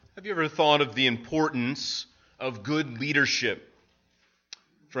Have you ever thought of the importance of good leadership?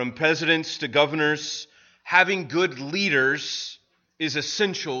 From presidents to governors, having good leaders is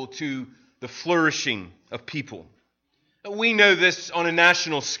essential to the flourishing of people. We know this on a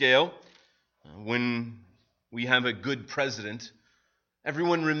national scale. When we have a good president,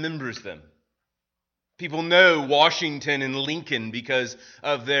 everyone remembers them. People know Washington and Lincoln because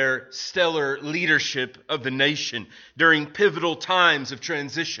of their stellar leadership of the nation during pivotal times of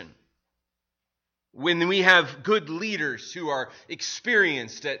transition. When we have good leaders who are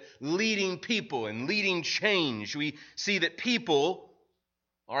experienced at leading people and leading change, we see that people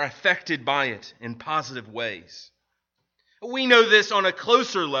are affected by it in positive ways. We know this on a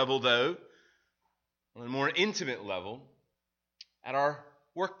closer level, though, on a more intimate level, at our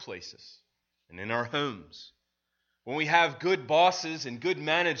workplaces and in our homes. When we have good bosses and good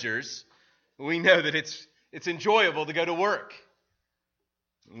managers, we know that it's enjoyable to go to work.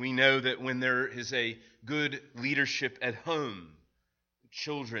 We know that when there is a good leadership at home,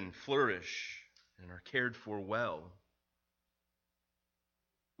 children flourish and are cared for well.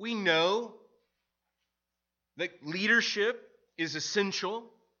 We know that leadership is essential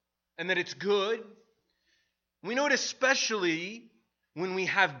and that it's good. We know it especially when we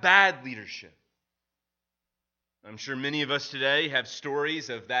have bad leadership. I'm sure many of us today have stories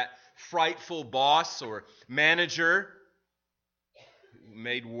of that frightful boss or manager who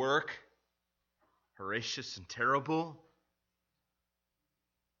made work horrendous and terrible.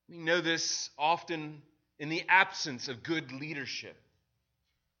 We know this often in the absence of good leadership.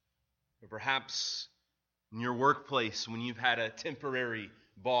 Or perhaps in your workplace when you've had a temporary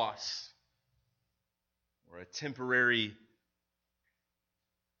boss or a temporary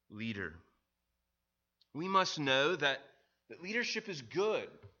leader. We must know that leadership is good.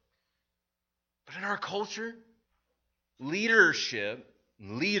 But in our culture, leadership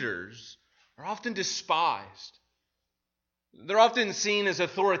and leaders are often despised. They're often seen as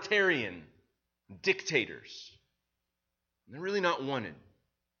authoritarian dictators. They're really not wanted.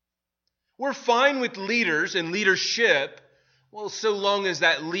 We're fine with leaders and leadership, well, so long as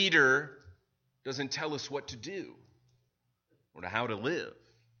that leader doesn't tell us what to do or how to live.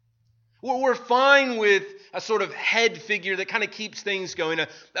 We're fine with a sort of head figure that kind of keeps things going,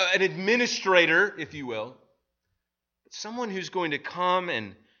 an administrator, if you will. But someone who's going to come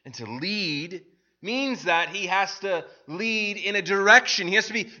and to lead means that he has to lead in a direction. He has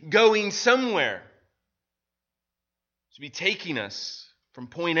to be going somewhere. To be taking us from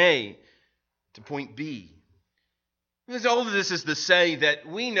point A to point B. Because all of this is to say that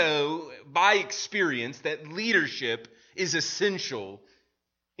we know by experience that leadership is essential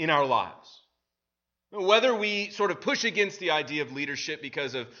in our lives. Whether we sort of push against the idea of leadership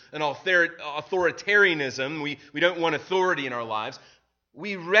because of an authoritarianism, we don't want authority in our lives,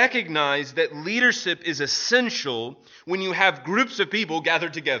 we recognize that leadership is essential when you have groups of people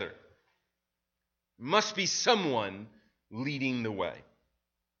gathered together. There must be someone leading the way.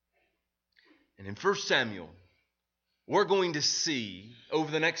 And in 1 Samuel, we're going to see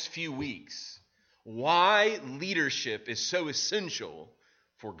over the next few weeks why leadership is so essential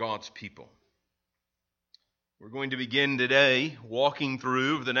for God's people. We're going to begin today walking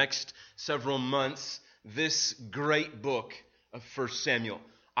through over the next several months this great book of 1 Samuel.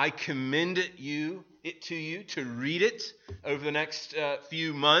 I commend it to you to read it over the next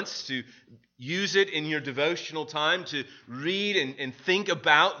few months, to use it in your devotional time, to read and think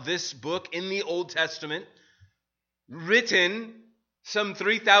about this book in the Old Testament, written some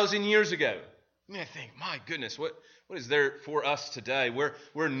 3,000 years ago. I mean, I think, my goodness, what is there for us today?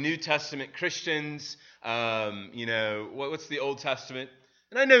 We're New Testament Christians. What's the Old Testament?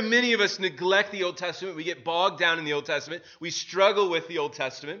 And I know many of us neglect the Old Testament. We get bogged down in the Old Testament. We struggle with the Old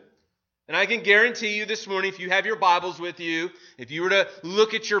Testament. And I can guarantee you this morning, if you have your Bibles with you, if you were to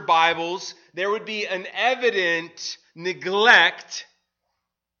look at your Bibles, there would be an evident neglect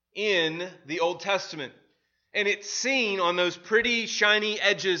in the Old Testament. And it's seen on those pretty shiny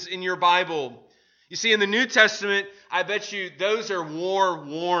edges in your Bible. You see, in the New Testament, I bet you those are more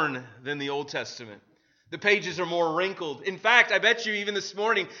worn than the Old Testament. The pages are more wrinkled. In fact, I bet you even this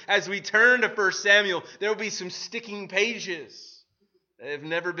morning, as we turn to 1 Samuel, there will be some sticking pages that have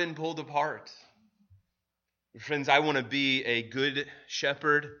never been pulled apart. Friends, I want to be a good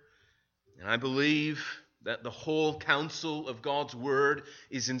shepherd, and I believe that the whole counsel of God's Word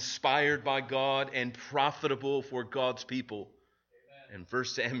is inspired by God and profitable for God's people. Amen. And 1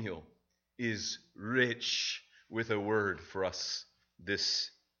 Samuel is rich with a word for us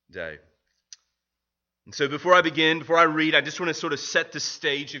this day. And so before I read, I just want to sort of set the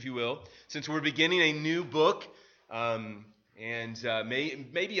stage, if you will, since we're beginning a new book. and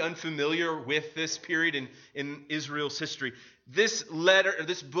may be unfamiliar with this period in Israel's history. This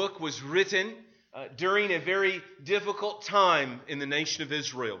book was written during a very difficult time in the nation of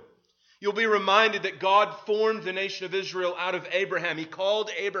Israel. You'll be reminded that God formed the nation of Israel out of Abraham. He called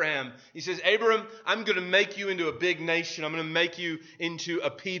Abraham. He says, Abraham, I'm going to make you into a big nation. I'm going to make you into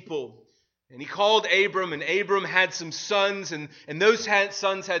a people. And he called Abram, and Abram had some sons, and those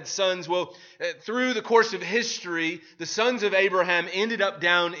sons had sons. Well, through the course of history, the sons of Abraham ended up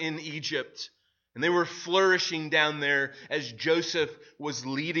down in Egypt. And they were flourishing down there as Joseph was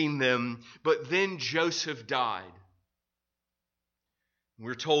leading them. But then Joseph died.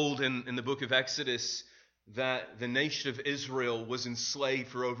 We're told in the book of Exodus that the nation of Israel was enslaved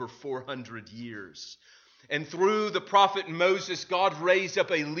for over 400 years. And through the prophet Moses, God raised up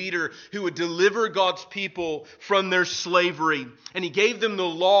a leader who would deliver God's people from their slavery. And he gave them the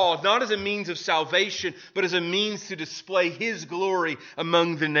law, not as a means of salvation, but as a means to display his glory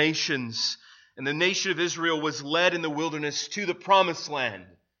among the nations. And the nation of Israel was led in the wilderness to the promised land.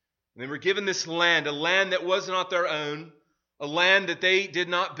 And they were given this land, a land that was not their own, a land that they did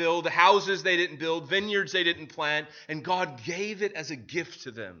not build, houses they didn't build, vineyards they didn't plant, and God gave it as a gift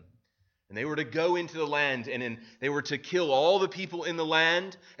to them. And they were to go into the land, and they were to kill all the people in the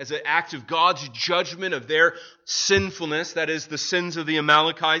land as an act of God's judgment of their sinfulness, that is, the sins of the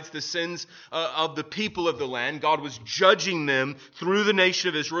Amalekites, the sins of the people of the land. God was judging them through the nation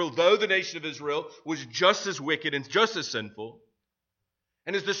of Israel, though the nation of Israel was just as wicked and just as sinful.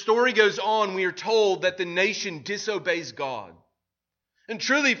 And as the story goes on, we are told that the nation disobeys God. And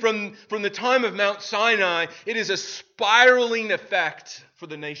truly, from the time of Mount Sinai, it is a spiraling effect for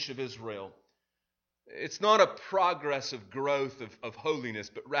the nation of Israel. It's not a progress of growth of holiness,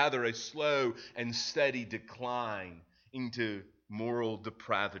 but rather a slow and steady decline into moral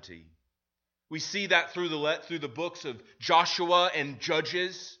depravity. We see that through the books of Joshua and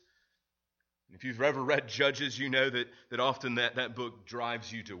Judges. If you've ever read Judges, you know that often that book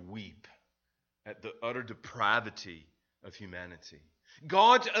drives you to weep at the utter depravity of humanity.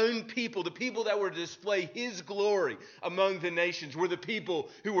 God's own people, the people that were to display his glory among the nations, were the people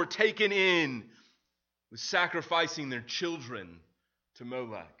who were taken in with sacrificing their children to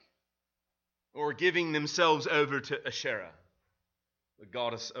Molech or giving themselves over to Asherah, the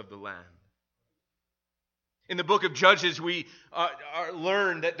goddess of the land. In the book of Judges, we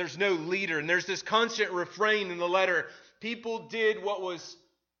learn that there's no leader, and there's this constant refrain in the letter. People did what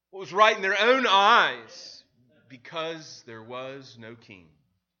was right in their own eyes, because there was no king.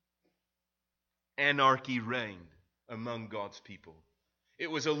 Anarchy reigned among God's people.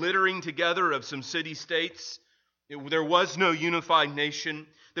 It was a littering together of some city-states. There was no unified nation.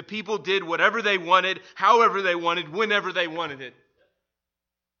 The people did whatever they wanted, however they wanted, whenever they wanted it.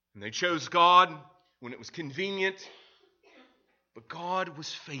 And they chose God when it was convenient. But God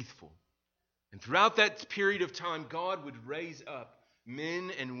was faithful. And throughout that period of time, God would raise up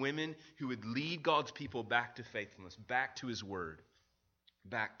men and women who would lead God's people back to faithfulness, back to his word,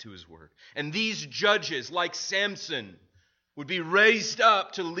 back to his word. And these judges, like Samson, would be raised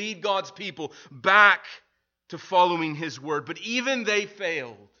up to lead God's people back to following his word. But even they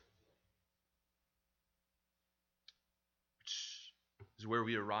failed. Which is where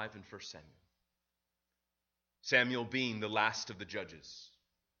we arrive in 1 Samuel. Samuel being the last of the judges.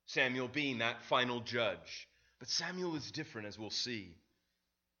 Samuel being that final judge. But Samuel is different, as we'll see.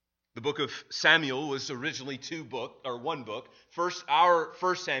 The book of Samuel was originally one book. Our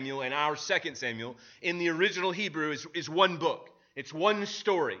 1 Samuel and our 2 Samuel in the original Hebrew is one book. It's one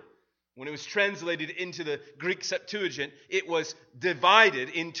story. When it was translated into the Greek Septuagint, it was divided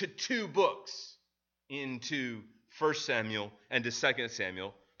into two books, into 1 Samuel and to 2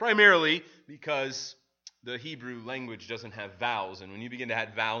 Samuel, primarily because the Hebrew language doesn't have vowels, and when you begin to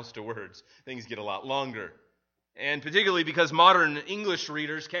add vowels to words, things get a lot longer. And particularly because modern English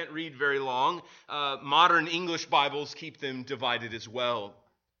readers can't read very long, modern English Bibles keep them divided as well.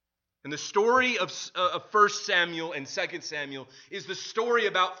 And the story of 1 Samuel and 2 Samuel is the story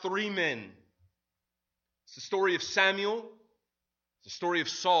about three men. It's the story of Samuel, it's the story of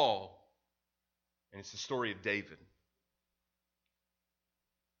Saul, and it's the story of David.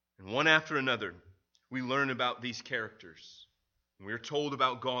 And one after another, we learn about these characters. And we are told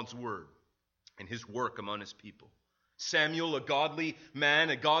about God's word and his work among his people. Samuel, a godly man,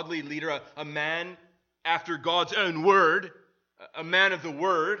 a godly leader, a man after God's own word, a man of the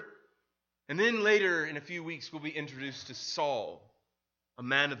word. And then later, in a few weeks, we'll be introduced to Saul, a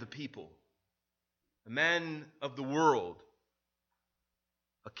man of the people, a man of the world,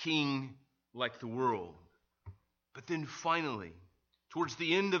 a king like the world. But then finally, towards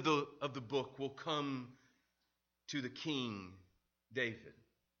the end of the book, we'll come to the King David,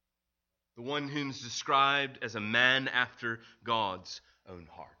 the one whom is described as a man after God's own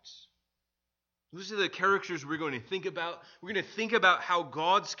heart. Those are the characters we're going to think about. We're going to think about how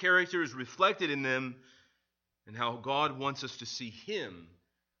God's character is reflected in them and how God wants us to see him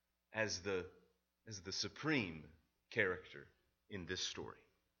as the supreme character in this story.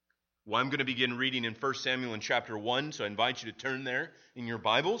 Well, I'm going to begin reading in 1 Samuel in chapter 1, so I invite you to turn there in your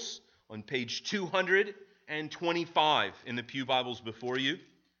Bibles on page 225 in the pew Bibles before you.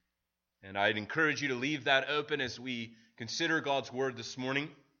 And I'd encourage you to leave that open as we consider God's word this morning.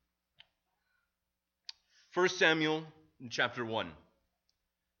 1 Samuel in chapter 1.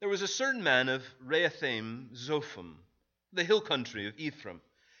 There was a certain man of Reathaim Zophim, the hill country of Ephraim,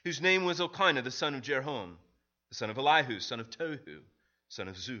 whose name was Elkanah, the son of Jeroham, the son of Elihu, son of Tohu, son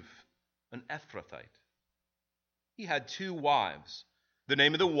of Zuph, an Ephrathite. He had 2 wives. The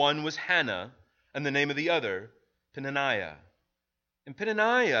name of the one was Hannah, and the name of the other Peninnah. And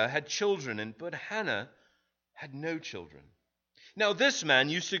Peninnah had children, but Hannah had no children. Now this man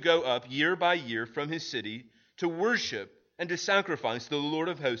used to go up year by year from his city to worship and to sacrifice to the Lord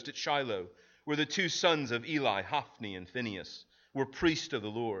of hosts at Shiloh, where the 2 sons of Eli, Hophni and Phinehas, were priests of the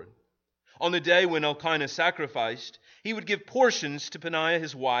Lord. On the day when Elkanah sacrificed, he would give portions to Peninnah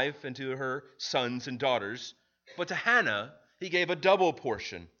his wife and to her sons and daughters, but to Hannah he gave a double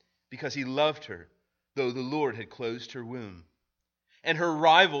portion, because he loved her, though the Lord had closed her womb. And her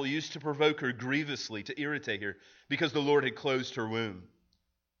rival used to provoke her grievously to irritate her, because the Lord had closed her womb.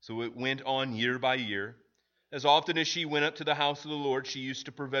 So it went on year by year. As often as she went up to the house of the Lord, she used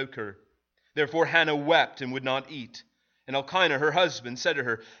to provoke her. Therefore Hannah wept and would not eat. And Elkanah, her husband, said to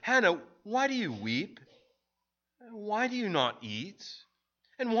her, Hannah, why do you weep? Why do you not eat?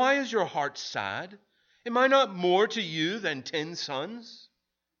 And why is your heart sad? Am I not more to you than 10 sons?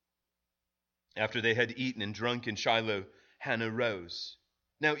 After they had eaten and drunk in Shiloh, Hannah rose.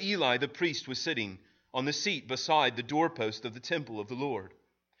 Now Eli the priest was sitting on the seat beside the doorpost of the temple of the Lord.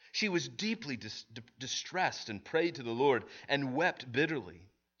 She was deeply distressed and prayed to the Lord and wept bitterly.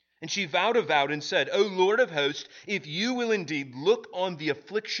 And she vowed a vow and said, O Lord of hosts, if you will indeed look on the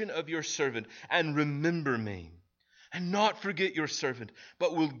affliction of your servant and remember me, and not forget your servant,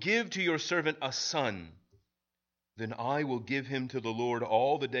 but will give to your servant a son, then I will give him to the Lord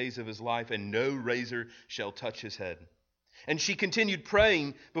all the days of his life, and no razor shall touch his head. And she continued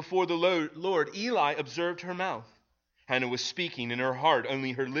praying before the Lord. Eli observed her mouth. Hannah was speaking in her heart,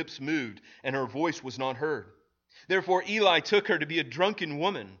 only her lips moved, and her voice was not heard. Therefore Eli took her to be a drunken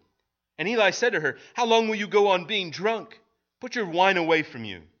woman. And Eli said to her, How long will you go on being drunk? Put your wine away from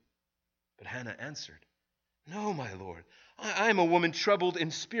you. But Hannah answered, No, my Lord, I am a woman troubled in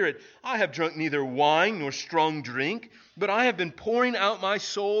spirit. I have drunk neither wine nor strong drink, but I have been pouring out my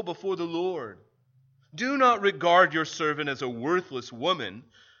soul before the Lord. Do not regard your servant as a worthless woman,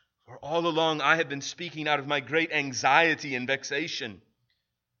 for all along I have been speaking out of my great anxiety and vexation.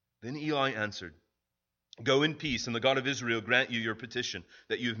 Then Eli answered, Go in peace, and the God of Israel grant you your petition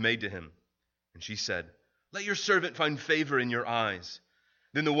that you have made to him. And she said, Let your servant find favor in your eyes.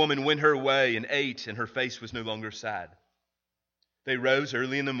 Then the woman went her way and ate, and her face was no longer sad. They rose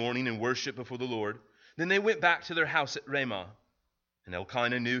early in the morning and worshipped before the Lord. Then they went back to their house at Ramah. And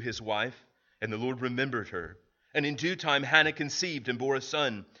Elkanah knew his wife, and the Lord remembered her. And in due time Hannah conceived and bore a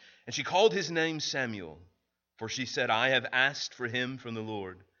son. And she called his name Samuel, for she said, I have asked for him from the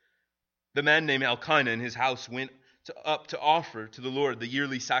Lord. The man named Elkanah and his house went up to offer to the Lord the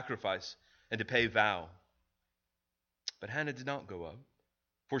yearly sacrifice and to pay vow. But Hannah did not go up,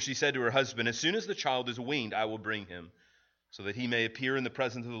 for she said to her husband, As soon as the child is weaned, I will bring him, so that he may appear in the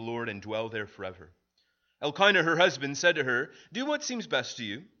presence of the Lord and dwell there forever. Elkanah, her husband, said to her, Do what seems best to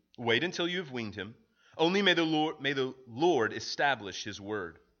you. Wait until you have weaned him. Only may the Lord establish his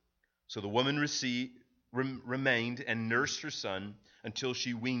word. So the woman remained and nursed her son until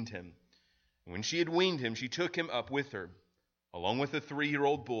she weaned him. And when she had weaned him, she took him up with her, along with a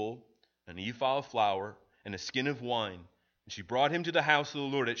 3-year-old bull, an ephah of flour, and a skin of wine. And she brought him to the house of the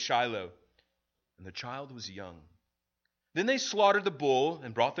Lord at Shiloh. And the child was young. Then they slaughtered the bull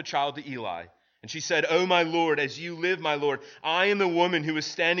and brought the child to Eli. And she said, O my Lord, as you live, my Lord, I am the woman who is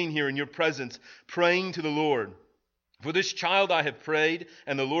standing here in your presence, praying to the Lord. For this child I have prayed,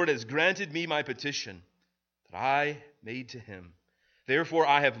 and the Lord has granted me my petition that I made to him. Therefore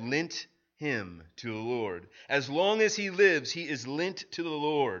I have lent him to the Lord. As long as he lives, he is lent to the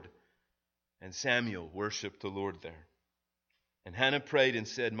Lord. And Samuel worshipped the Lord there. And Hannah prayed and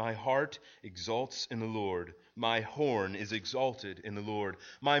said, My heart exalts in the Lord. My horn is exalted in the Lord.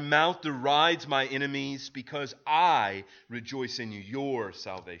 My mouth derides my enemies, because I rejoice in your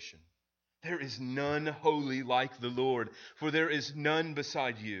salvation. There is none holy like the Lord, for there is none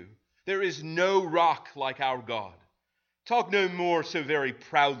beside you. There is no rock like our God. Talk no more so very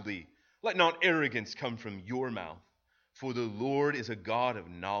proudly. Let not arrogance come from your mouth. For the Lord is a God of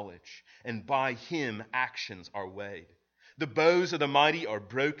knowledge, and by him actions are weighed. The bows of the mighty are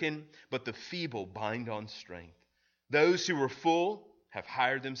broken, but the feeble bind on strength. Those who were full have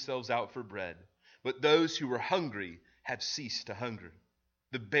hired themselves out for bread, but those who were hungry have ceased to hunger.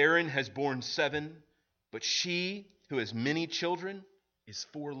 The barren has borne 7, but she who has many children is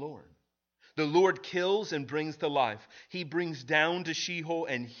forlorn. The Lord kills and brings to life. He brings down to Sheol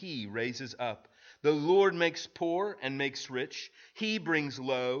and he raises up. The Lord makes poor and makes rich. He brings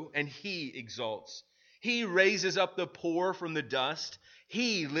low and he exalts. He raises up the poor from the dust.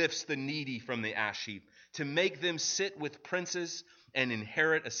 He lifts the needy from the ash heap to make them sit with princes and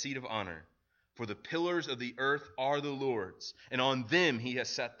inherit a seat of honor. For the pillars of the earth are the Lord's, and on them he has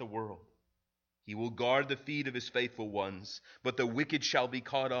set the world. He will guard the feet of his faithful ones, but the wicked shall be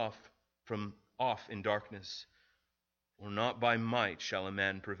caught off in darkness. For not by might shall a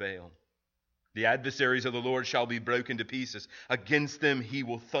man prevail. The adversaries of the Lord shall be broken to pieces. Against them he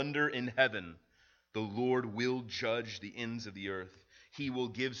will thunder in heaven. The Lord will judge the ends of the earth. He will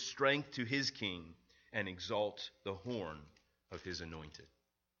give strength to his king and exalt the horn of his anointed.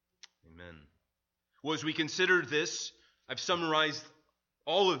 Amen. Well, as we consider this, I've summarized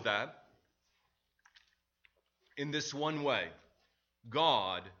all of that in this one way.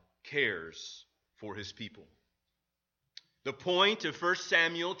 God cares for his people. The point of 1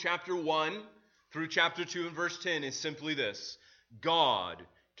 Samuel chapter 1 through chapter 2 and verse 10 is simply this: God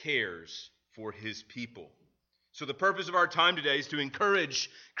cares for his people. So the purpose of our time today is to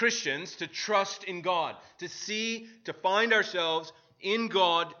encourage Christians to trust in God, to find ourselves in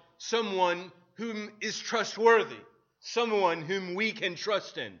God, someone whom is trustworthy, someone whom we can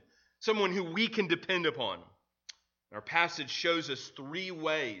trust in, someone who we can depend upon. Our passage shows us 3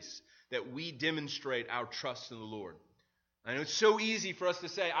 ways that we demonstrate our trust in the Lord. I know it's so easy for us to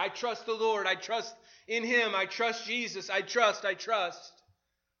say, I trust the Lord, I trust in him, I trust Jesus, I trust.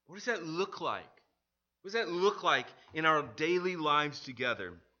 What does that look like? What does that look like in our daily lives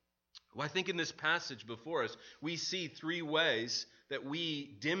together? Well, I think in this passage before us, we see 3 ways that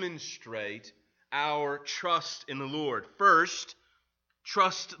we demonstrate our trust in the Lord. First,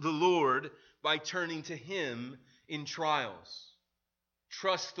 trust the Lord by turning to him in trials.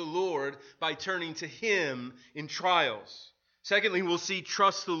 Trust the Lord by turning to him in trials. Secondly, we'll see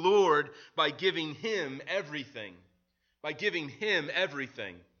trust the Lord by giving him everything. By giving him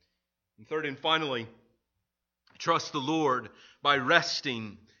everything. And third and finally, trust the Lord by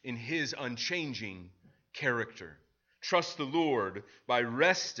resting in his unchanging character. Trust the Lord by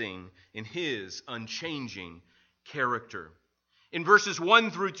resting in his unchanging character. In verses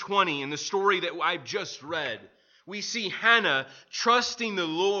 1 through 20, in the story that I've just read, we see Hannah trusting the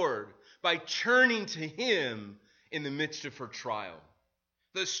Lord by turning to him in the midst of her trial.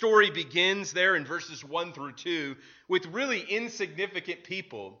 The story begins there in verses 1 through 2 with really insignificant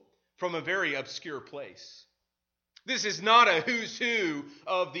people from a very obscure place. This is not a who's who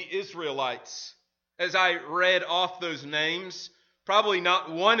of the Israelites. As I read off those names, probably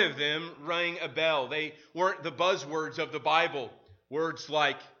not one of them rang a bell. They weren't the buzzwords of the Bible. Words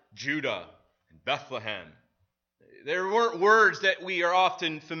like Judah and Bethlehem. There weren't words that we are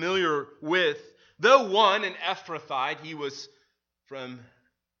often familiar with. Though one, an Ephrathite, he was from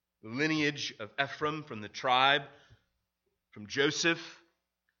the lineage of Ephraim, from the tribe, from Joseph.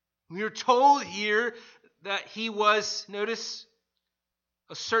 We are told here that he was, notice,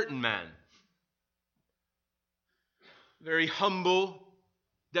 a certain man. Very humble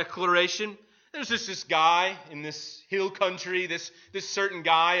declaration. There's just this guy in this hill country, this certain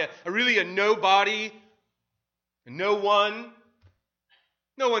guy, really a nobody, no one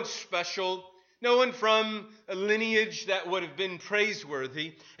special, no one from a lineage that would have been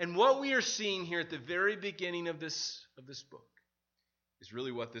praiseworthy. And what we are seeing here at the very beginning of this book is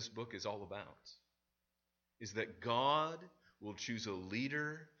really what this book is all about. Is that God will choose a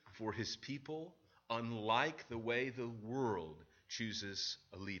leader for his people unlike the way the world chooses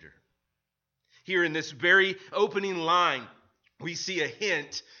a leader. Here in this very opening line, we see a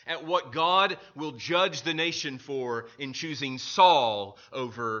hint at what God will judge the nation for in choosing Saul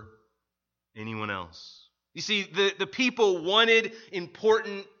over anyone else. You see, the people wanted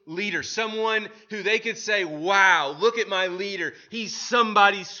important leaders, someone who they could say, wow, look at my leader. He's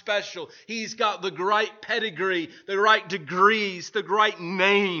somebody special. He's got the right pedigree, the right degrees, the right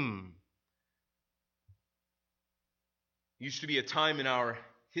name. Used to be a time in our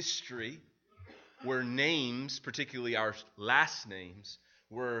history where names, particularly our last names,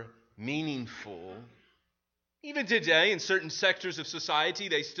 were meaningful. Even today, in certain sectors of society,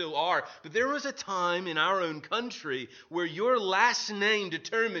 they still are. But there was a time in our own country where your last name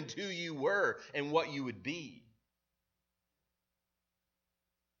determined who you were and what you would be.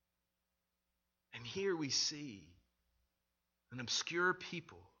 And here we see an obscure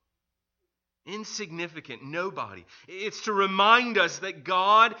people, insignificant, nobody. It's to remind us that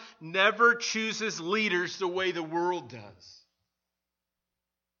God never chooses leaders the way the world does.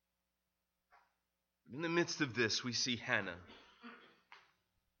 In the midst of this, we see Hannah.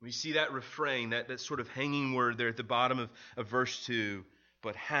 We see that refrain, that sort of hanging word there at the bottom of verse 2.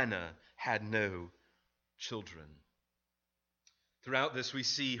 But Hannah had no children. Throughout this, we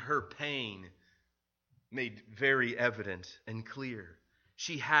see her pain made very evident and clear.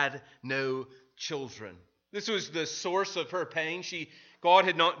 She had no children. This was the source of her pain. God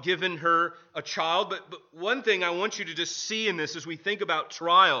had not given her a child. But one thing I want you to just see in this as we think about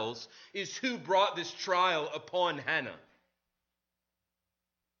trials is who brought this trial upon Hannah.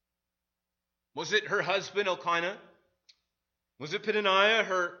 Was it her husband Elkanah? Was it Peninnah,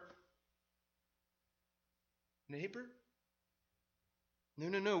 her neighbor?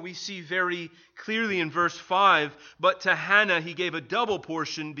 No. We see very clearly in verse 5, but to Hannah he gave a double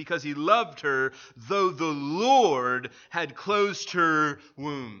portion because he loved her, though the Lord had closed her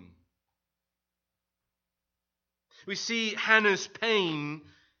womb. We see Hannah's pain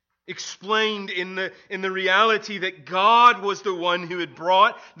explained in the reality that God was the one who had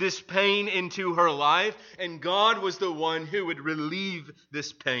brought this pain into her life, and God was the one who would relieve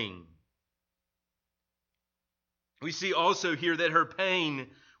this pain. We see also here that her pain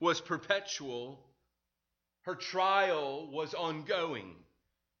was perpetual. Her trial was ongoing.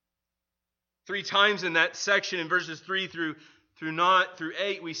 3 times in that section, in verses 3 through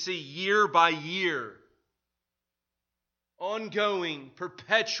 8, we see year by year. Ongoing,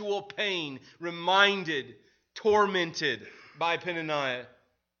 perpetual pain, reminded, tormented by Peninnah,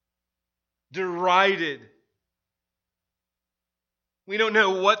 derided. We don't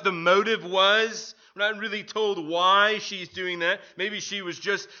know what the motive was. We're not really told why she's doing that. Maybe she was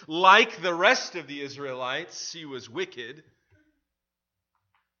just like the rest of the Israelites. She was wicked.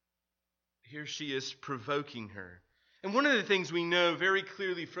 Here she is provoking her. And one of the things we know very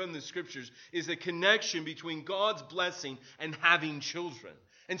clearly from the Scriptures is the connection between God's blessing and having children.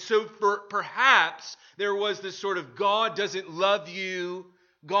 And so perhaps there was this sort of God doesn't love you,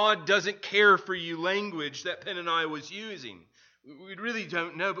 God doesn't care for you language that Peninnah was using. We really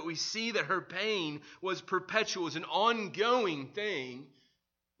don't know, but we see that her pain was perpetual. It was an ongoing thing.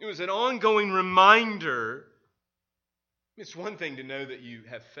 It was an ongoing reminder. It's one thing to know that you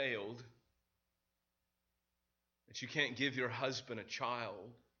have failed, that you can't give your husband a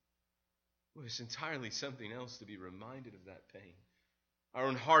child. Well, it's entirely something else to be reminded of that pain. Our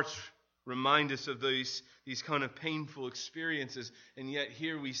own hearts remind us of these kind of painful experiences, and yet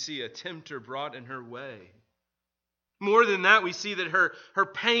here we see a tempter brought in her way. More than that, we see that her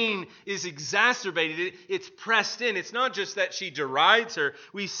pain is exacerbated. It's pressed in. It's not just that she derides her.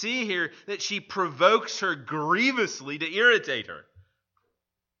 We see here that she provokes her grievously to irritate her.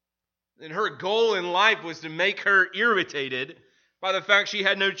 And her goal in life was to make her irritated by the fact she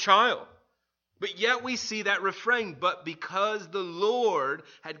had no child. But yet we see that refrain, but because the Lord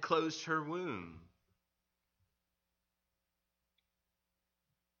had closed her womb.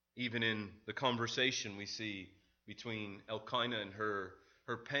 Even in the conversation we see between Elkanah and her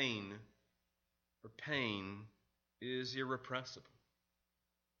pain is irrepressible.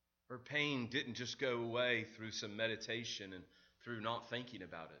 Her pain didn't just go away through some meditation and through not thinking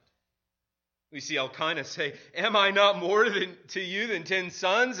about it. We see Elkanah say, am I not more to you than 10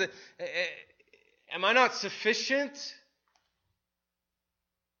 sons? Am I not sufficient?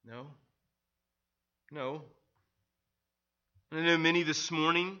 No. I know many this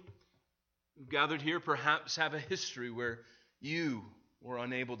morning who've gathered here perhaps have a history where you were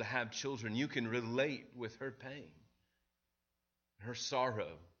unable to have children. You can relate with her pain, her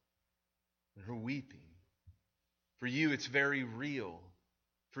sorrow, and her weeping. For you, it's very real.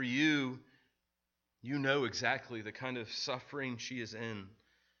 For you, you know exactly the kind of suffering she is in,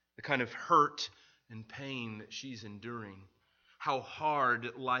 the kind of hurt and pain that she's enduring, how hard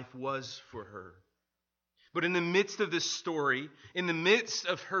life was for her. But in the midst of this story, in the midst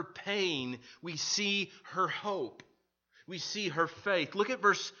of her pain, we see her hope. We see her faith. Look at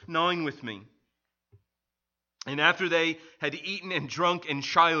verse 9 with me. And after they had eaten and drunk in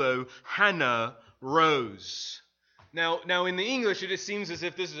Shiloh, Hannah rose. Now in the English, it just seems as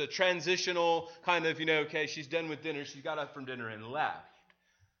if this is a transitional kind of, okay, she's done with dinner. She got up from dinner and left.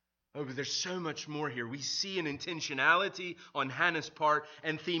 Oh, but there's so much more here. We see an intentionality on Hannah's part,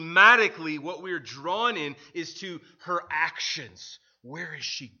 and thematically what we're drawn in is to her actions. Where is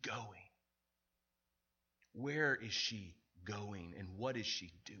she going? Where is she going, and what is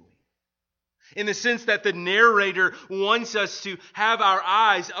she doing? In the sense that the narrator wants us to have our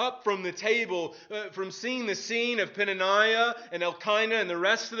eyes up from the table, from seeing the scene of Peninnah and Elkanah and the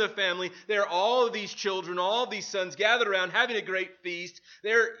rest of the family. There are all of these children, all of these sons gathered around having a great feast.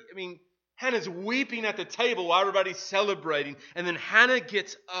 Hannah's weeping at the table while everybody's celebrating. And then Hannah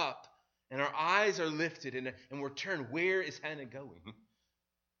gets up and our eyes are lifted and we're turned. Where is Hannah going?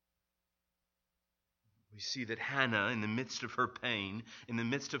 We see that Hannah, in the midst of her pain, in the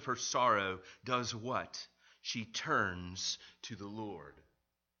midst of her sorrow, does what? She turns to the Lord.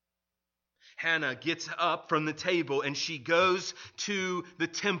 Hannah gets up from the table and she goes to the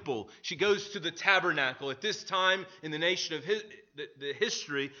temple. She goes to the tabernacle. At this time in the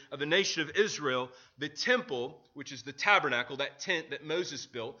history of the nation of Israel, the temple, which is the tabernacle, that tent that Moses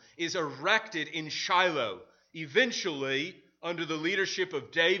built, is erected in Shiloh. Eventually, under the leadership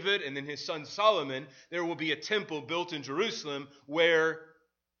of David and then his son Solomon, there will be a temple built in Jerusalem where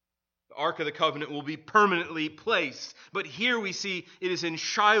the Ark of the Covenant will be permanently placed. But here we see it is in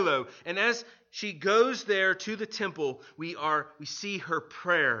Shiloh. And as she goes there to the temple, we see her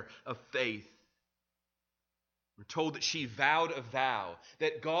prayer of faith. We're told that she vowed a vow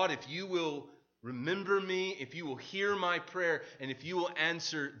that God, if you will remember me, if you will hear my prayer, and if you will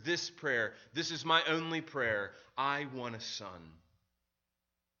answer this prayer, this is my only prayer, I want a son.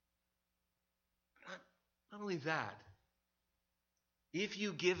 But not only that, if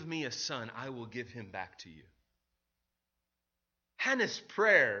you give me a son, I will give him back to you. Hannah's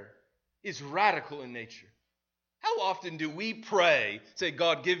prayer is radical in nature. How often do we pray, say,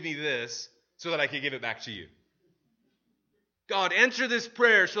 God, give me this so that I can give it back to you? God, answer this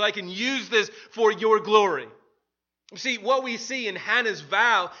prayer so I can use this for your glory. See, what we see in Hannah's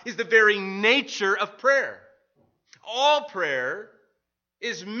vow is the very nature of prayer. All prayer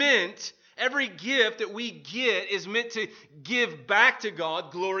is meant, every gift that we get is meant to give back to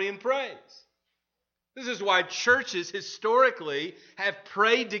God glory and praise. This is why churches historically have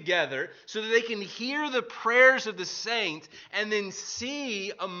prayed together so that they can hear the prayers of the saints and then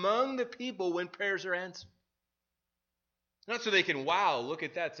see among the people when prayers are answered. Not so they can, wow, look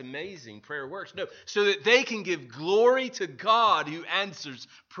at that, it's amazing, prayer works. No, so that they can give glory to God who answers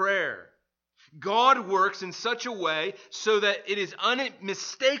prayer. God works in such a way so that it is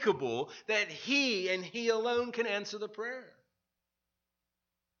unmistakable that He and He alone can answer the prayer.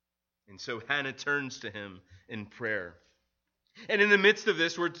 And so Hannah turns to Him in prayer. And in the midst of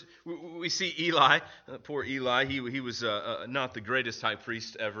this, we see Eli, poor Eli. He was not the greatest high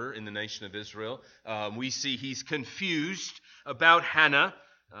priest ever in the nation of Israel. We see he's confused about Hannah.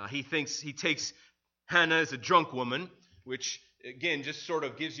 He takes Hannah as a drunk woman, which again just sort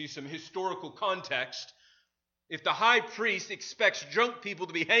of gives you some historical context. If the high priest expects drunk people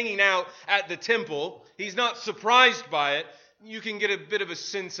to be hanging out at the temple, he's not surprised by it. You can get a bit of a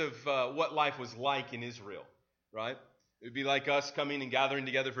sense of what life was like in Israel, right? It would be like us coming and gathering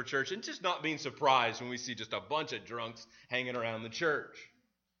together for church and just not being surprised when we see just a bunch of drunks hanging around the church.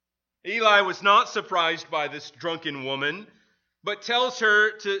 Eli was not surprised by this drunken woman, but tells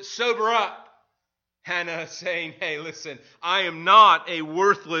her to sober up. Hannah saying, hey, listen, I am not a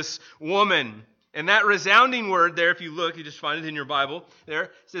worthless woman. And that resounding word there, if you look, you just find it in your Bible there,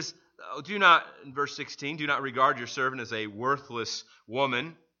 it says, do not, in verse 16, do not regard your servant as a worthless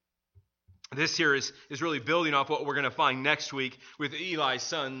woman. This here is really building off what we're going to find next week with Eli's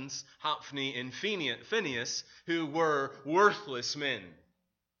sons, Hophni and Phinehas, who were worthless men.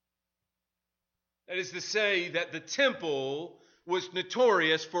 That is to say that the temple was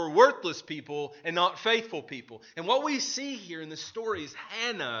notorious for worthless people and not faithful people. And what we see here in the story is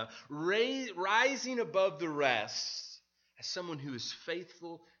Hannah rising above the rest as someone who is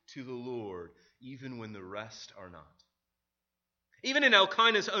faithful to the Lord, even when the rest are not. Even in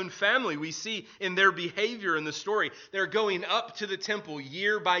Elkanah's own family, we see in their behavior in the story, they're going up to the temple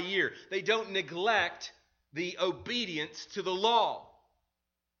year by year. They don't neglect the obedience to the law.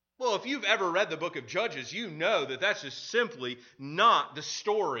 Well, if you've ever read the book of Judges, you know that that's just simply not the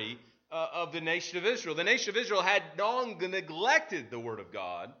story of the nation of Israel. The nation of Israel had long neglected the word of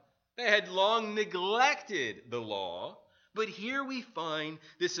God. They had long neglected the law. But here we find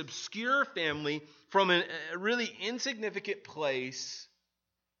this obscure family from a really insignificant place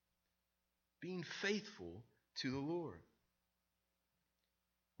being faithful to the Lord.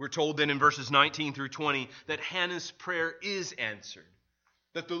 We're told then in verses 19 through 20 that Hannah's prayer is answered.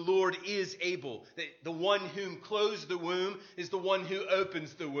 that the Lord is able, that the one whom closed the womb is the one who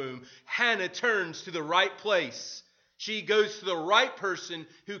opens the womb. Hannah turns to the right place. She goes to the right person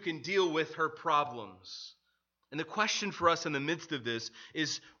who can deal with her problems. And the question for us in the midst of this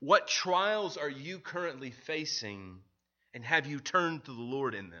is, what trials are you currently facing, and have you turned to the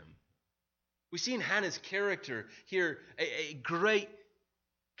Lord in them? We see in Hannah's character here a great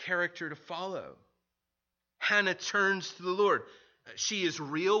character to follow. Hannah turns to the Lord. She is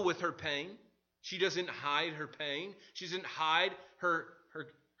real with her pain. She doesn't hide her pain. She doesn't hide her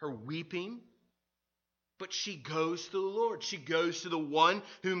weeping. But she goes to the Lord. She goes to the one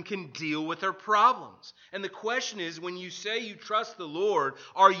whom can deal with her problems. And the question is, when you say you trust the Lord,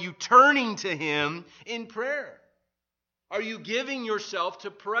 are you turning to Him in prayer? Are you giving yourself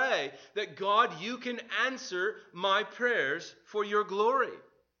to pray that, God, you can answer my prayers for your glory?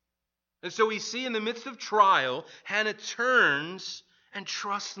 And so we see in the midst of trial, Hannah turns and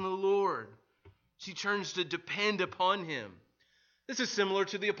trusts in the Lord. She turns to depend upon Him. This is similar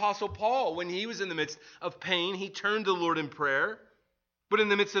to the Apostle Paul. When he was in the midst of pain, he turned to the Lord in prayer. But in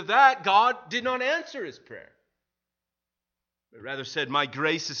the midst of that, God did not answer his prayer, but rather said, my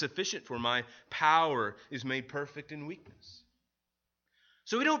grace is sufficient, for my power is made perfect in weakness.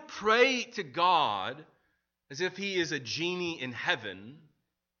 So we don't pray to God as if He is a genie in heaven,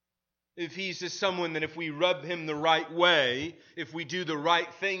 if He's just someone that if we rub Him the right way, if we do the right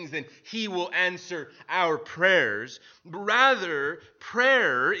things, then He will answer our prayers. Rather,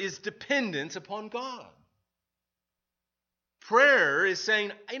 prayer is dependence upon God. Prayer is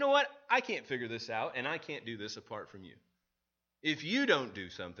saying, you know what? I can't figure this out, and I can't do this apart from you. If you don't do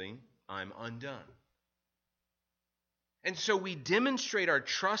something, I'm undone. And so we demonstrate our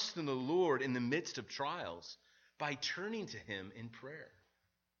trust in the Lord in the midst of trials by turning to Him in prayer,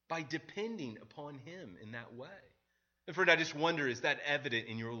 by depending upon Him in that way. And friend, I just wonder, is that evident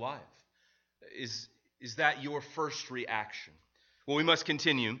in your life? Is that your first reaction? Well, we must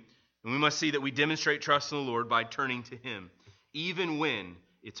continue, and we must see that we demonstrate trust in the Lord by turning to Him, even when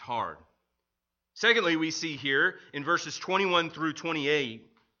it's hard. Secondly, we see here in verses 21 through 28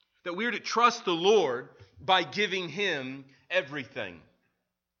 that we are to trust the Lord by giving Him everything.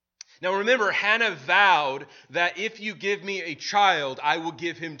 Now remember, Hannah vowed that if you give me a child, I will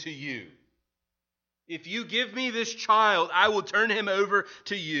give him to you. If you give me this child, I will turn him over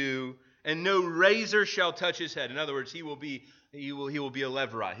to you, and no razor shall touch his head. In other words, he will be a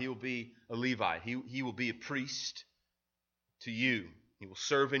Levirate. He will be a Levite. He will be a priest to you. He will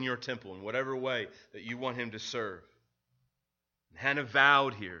serve in your temple in whatever way that you want him to serve. And Hannah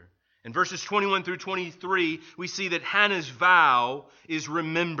vowed here. In verses 21 through 23, we see that Hannah's vow is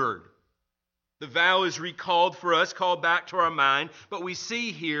remembered. The vow is recalled for us, called back to our mind. But we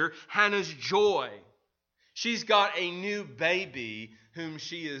see here Hannah's joy. She's got a new baby whom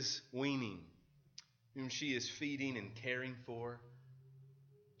she is weaning, whom she is feeding and caring for.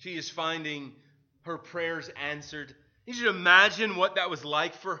 She is finding her prayers answered. You should imagine what that was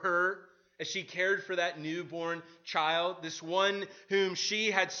like for her as she cared for that newborn child, this one whom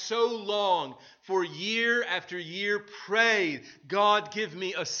she had so long, for year after year, prayed, God, give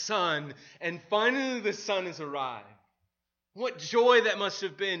me a son. And finally the son has arrived. What joy that must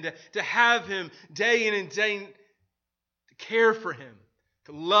have been to have him day in and day out, to care for him,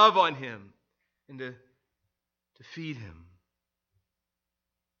 to love on him, and to feed him.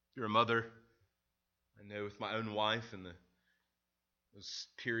 If you're a mother, I know with my own wife and those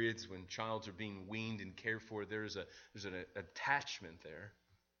periods when childs are being weaned and cared for, there's an attachment there.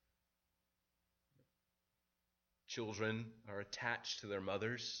 Children are attached to their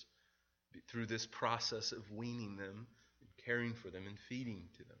mothers through this process of weaning them, and caring for them, and feeding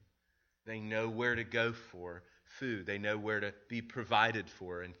to them. They know where to go for food. They know where to be provided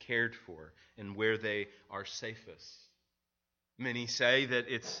for and cared for, and where they are safest. Many say that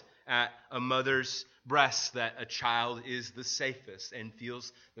it's at a mother's breast that a child is the safest and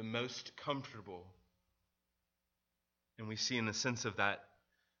feels the most comfortable. And we see in the sense of that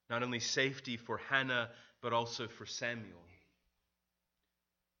not only safety for Hannah, but also for Samuel.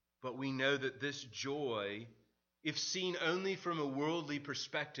 But we know that this joy, if seen only from a worldly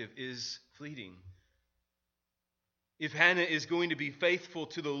perspective, is fleeting. If Hannah is going to be faithful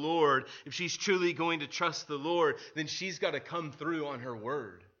to the Lord, if she's truly going to trust the Lord, then she's got to come through on her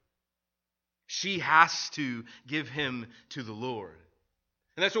word. She has to give him to the Lord.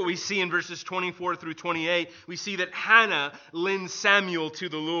 And that's what we see in verses 24 through 28. We see that Hannah lends Samuel to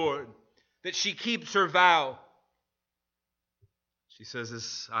the Lord, that she keeps her vow. She says,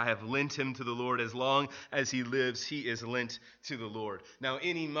 as I have lent him to the Lord, as long as he lives, he is lent to the Lord. Now,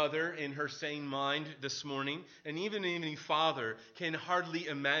 any mother in her sane mind this morning, and even any father, can hardly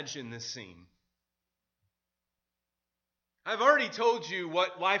imagine this scene. I've already told you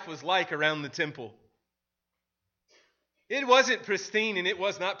what life was like around the temple. It wasn't pristine and it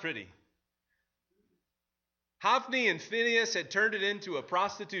was not pretty. Hophni and Phinehas had turned it into a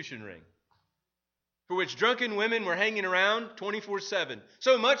prostitution ring, for which drunken women were hanging around 24/7.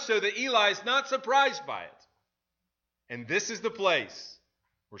 So much so that Eli is not surprised by it. And this is the place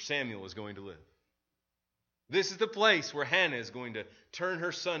where Samuel is going to live. This is the place where Hannah is going to turn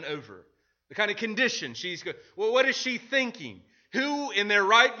her son over. The kind of condition she's going. Well, what is she thinking? Who in their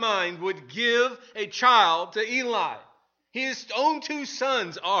right mind would give a child to Eli? His own two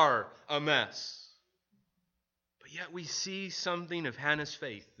sons are a mess. But yet we see something of Hannah's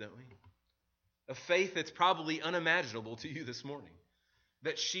faith, don't we? A faith that's probably unimaginable to you this morning.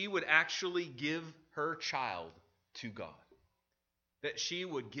 That she would actually give her child to God. That she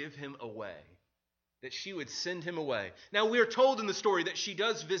would give him away. That she would send him away. Now we are told in the story that she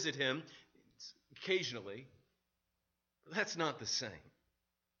does visit him occasionally. But that's not the same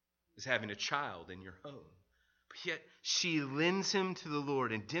as having a child in your home. But yet she lends him to the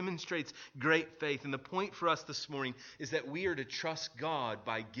Lord and demonstrates great faith. And the point for us this morning is that we are to trust God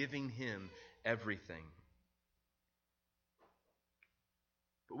by giving him everything.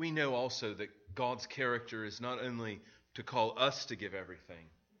 But we know also that God's character is not only to call us to give everything,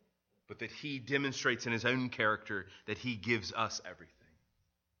 but that he demonstrates in his own character that he gives us everything.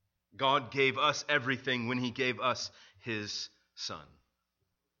 God gave us everything when he gave us his son.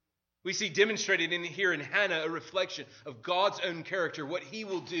 We see demonstrated in here in Hannah a reflection of God's own character, what he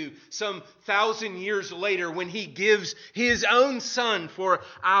will do some 1,000 years later when he gives his own son for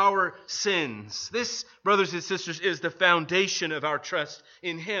our sins. This, brothers and sisters, is the foundation of our trust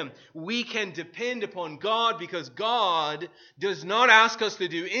in him. We can depend upon God because God does not ask us to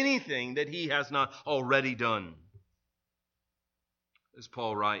do anything that he has not already done. As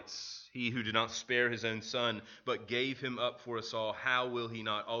Paul writes, he who did not spare his own son, but gave him up for us all, how will he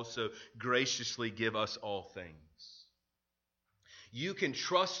not also graciously give us all things? You can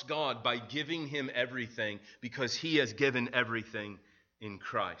trust God by giving him everything because he has given everything in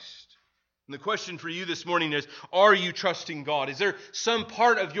Christ. And the question for you this morning is, are you trusting God? Is there some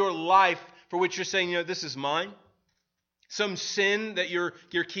part of your life for which you're saying, this is mine? Some sin that you're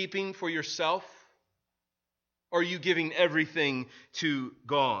keeping for yourself? Or are you giving everything to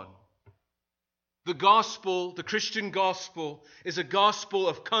God? The gospel, the Christian gospel, is a gospel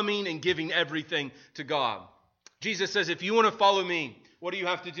of coming and giving everything to God. Jesus says, if you want to follow me, what do you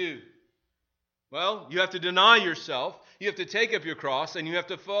have to do? Well, you have to deny yourself, you have to take up your cross, and you have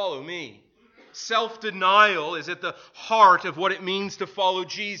to follow me. Self-denial is at the heart of what it means to follow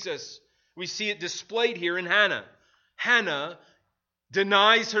Jesus. We see it displayed here in Hannah. Hannah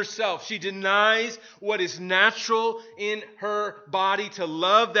denies herself. She denies what is natural in her body to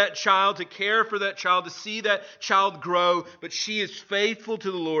love that child, to care for that child, to see that child grow. But she is faithful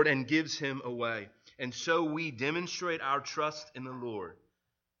to the Lord and gives him away. And so we demonstrate our trust in the Lord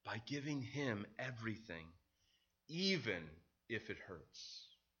by giving him everything, even if it hurts.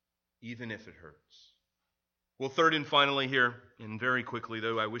 Even if it hurts. Well, third and finally here, and very quickly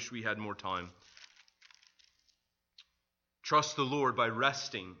though, I wish we had more time. Trust the Lord by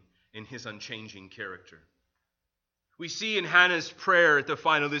resting in his unchanging character. We see in Hannah's prayer at the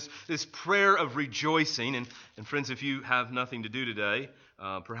final, this prayer of rejoicing. And friends, if you have nothing to do today,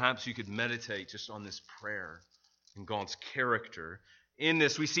 perhaps you could meditate just on this prayer and God's character. In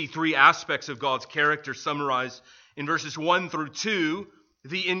this, we see three aspects of God's character summarized in verses 1 through 2.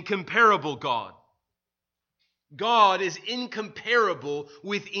 The incomparable God. God is incomparable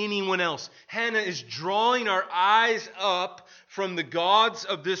with anyone else. Hannah is drawing our eyes up from the gods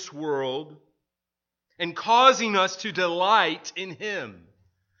of this world and causing us to delight in him,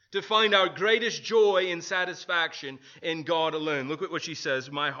 to find our greatest joy and satisfaction in God alone. Look at what she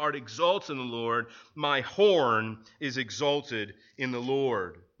says. My heart exalts in the Lord. My horn is exalted in the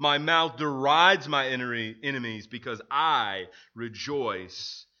Lord. My mouth derides my enemies because I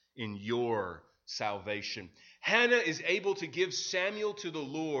rejoice in your salvation. Hannah is able to give Samuel to the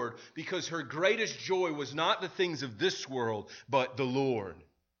Lord because her greatest joy was not the things of this world, but the Lord.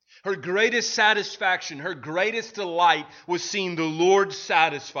 Her greatest satisfaction, her greatest delight was seeing the Lord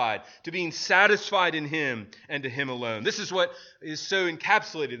satisfied, to being satisfied in him and to him alone. This is what is so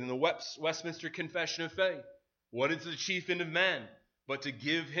encapsulated in the Westminster Confession of Faith. What is the chief end of man? But to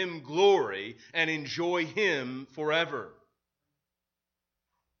give him glory and enjoy him forever.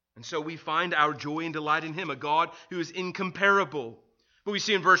 And so we find our joy and delight in him, a God who is incomparable. But we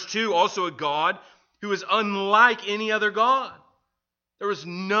see in verse 2 also a God who is unlike any other God. There was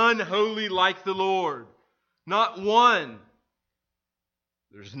none holy like the Lord, not one.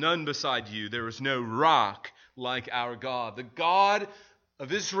 There's none beside you. There is no rock like our God. The God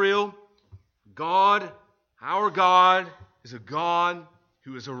of Israel, God, our God, is a God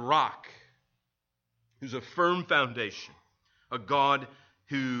who is a rock, who's a firm foundation, a God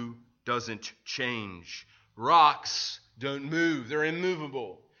who doesn't change. Rocks don't move. They're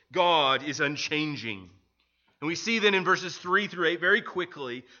immovable. God is unchanging. And we see then in verses 3 through 8 very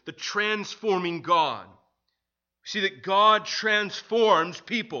quickly the transforming God. We see that God transforms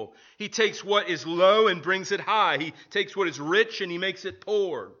people. He takes what is low and brings it high. He takes what is rich and he makes it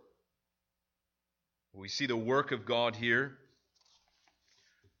poor. We see the work of God here.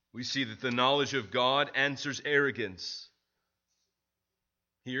 We see that the knowledge of God answers arrogance.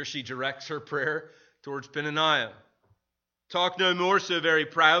 Here she directs her prayer towards Benaniah. Talk no more so very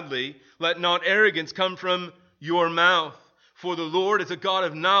proudly. Let not arrogance come from your mouth. For the Lord is a God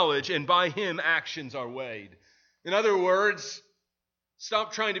of knowledge, and by him actions are weighed. In other words,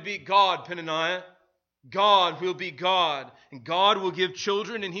 stop trying to be God, Benaniah. God will be God, and God will give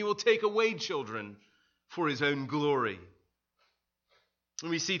children, and he will take away children for his own glory. And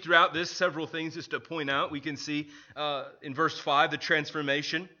we see throughout this several things just to point out. We can see in verse 5 the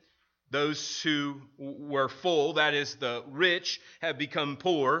transformation. Those who were full, that is the rich, have become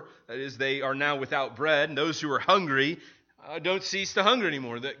poor. That is, they are now without bread. And those who are hungry don't cease to hunger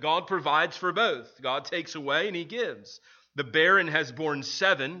anymore. That God provides for both. God takes away and he gives. The barren has borne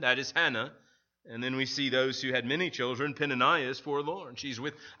 7, that is Hannah. And then we see those who had many children. Peninnah is forlorn. She's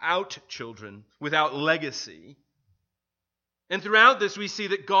without children, without legacy. And throughout this we see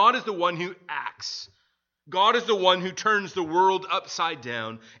that God is the one who acts. God is the one who turns the world upside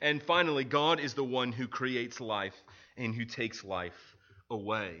down. And finally, God is the one who creates life and who takes life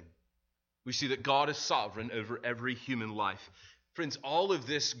away. We see that God is sovereign over every human life. Friends, all of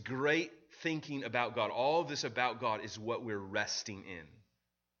this great thinking about God, all of this about God is what we're resting in.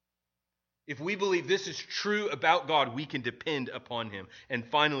 If we believe this is true about God, we can depend upon him. And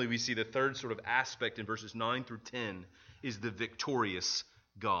finally, we see the third sort of aspect in verses 9 through 10 is the victorious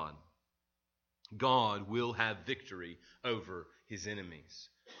God. God will have victory over his enemies.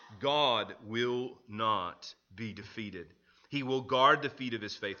 God will not be defeated. He will guard the feet of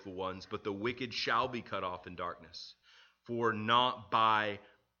his faithful ones, but the wicked shall be cut off in darkness. For not by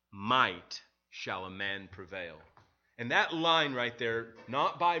might shall a man prevail. And that line right there,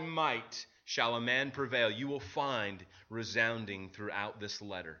 not by might shall a man prevail, you will find resounding throughout this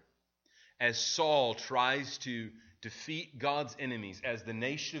letter. As Saul tries to defeat God's enemies, as the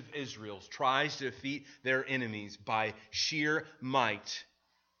nation of Israel tries to defeat their enemies by sheer might.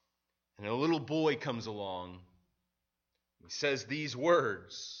 And a little boy comes along. He says these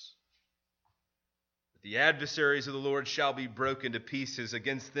words: "The adversaries of the Lord shall be broken to pieces.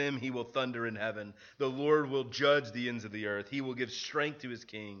 Against them he will thunder in heaven. The Lord will judge the ends of the earth. He will give strength to his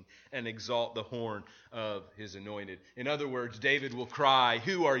king and exalt the horn of his anointed." In other words, David will cry,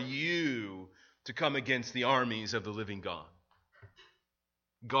 "Who are you to come against the armies of the living God?"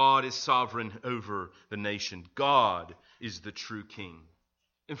 God is sovereign over the nation. God is the true king.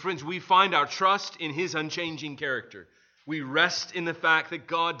 And friends, we find our trust in his unchanging character. We rest in the fact that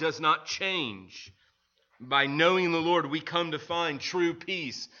God does not change. By knowing the Lord, we come to find true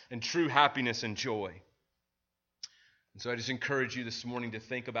peace and true happiness and joy. And so I just encourage you this morning to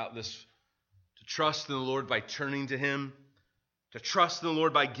think about this, to trust in the Lord by turning to him, to trust in the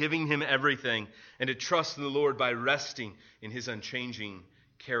Lord by giving him everything, and to trust in the Lord by resting in his unchanging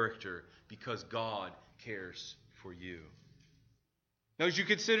character, because God cares for you. Now, as you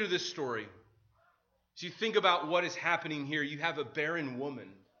consider this story, as you think about what is happening here, you have a barren woman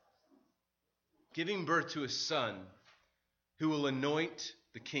giving birth to a son who will anoint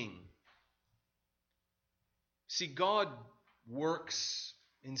the king. See, God works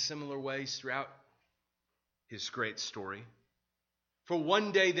in similar ways throughout his great story. For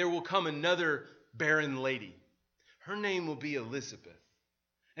one day there will come another barren lady. Her name will be Elizabeth.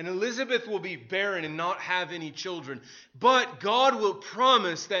 And Elizabeth will be barren and not have any children. But God will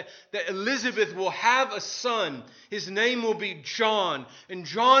promise that Elizabeth will have a son. His name will be John. And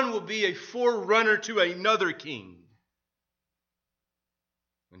John will be a forerunner to another king.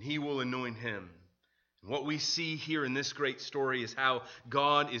 And he will anoint him. And what we see here in this great story is how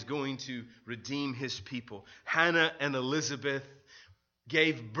God is going to redeem his people. Hannah and Elizabeth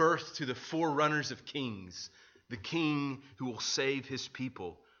gave birth to the forerunners of kings, the king who will save his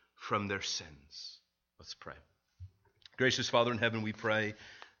people from their sins. Let's pray. Gracious Father in heaven, we pray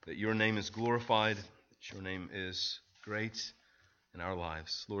that your name is glorified, that your name is great, in our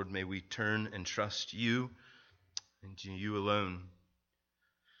lives. Lord, may we turn and trust you and to you alone.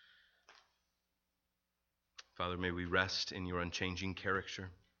 Father, may we rest in your unchanging character.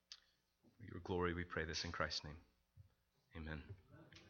 For your glory, we pray this in Christ's name. Amen.